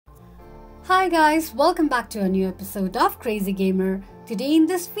Hi guys, welcome back to a new episode of Crazy Gamer. Today in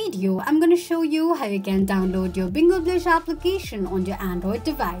this video, I'm going to show you how you can download your Blitz application on your Android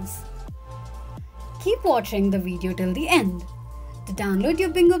device. Keep watching the video till the end. To download your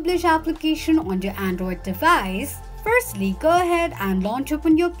Blitz application on your Android device, firstly go ahead and launch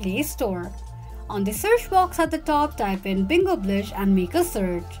open your Play Store. On the search box at the top, type in Blitz and make a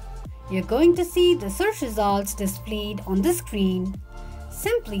search. You're going to see the search results displayed on the screen.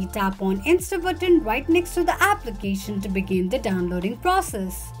 Simply tap on Install button right next to the application to begin the downloading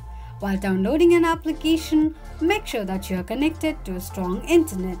process. While downloading an application, make sure that you are connected to a strong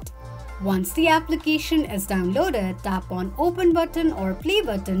internet. Once the application is downloaded, tap on Open button or Play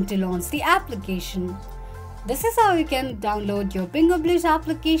button to launch the application. This is how you can download your Blitz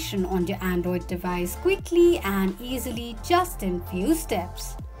application on your Android device quickly and easily just in few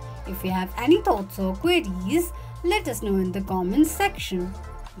steps. If you have any thoughts or queries, let us know in the comments section.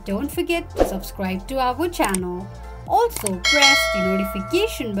 Don't forget to subscribe to our channel. Also press the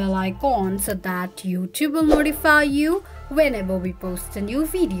notification bell icon so that YouTube will notify you whenever we post a new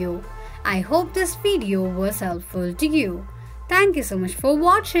video. I hope this video was helpful to you. Thank you so much for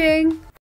watching.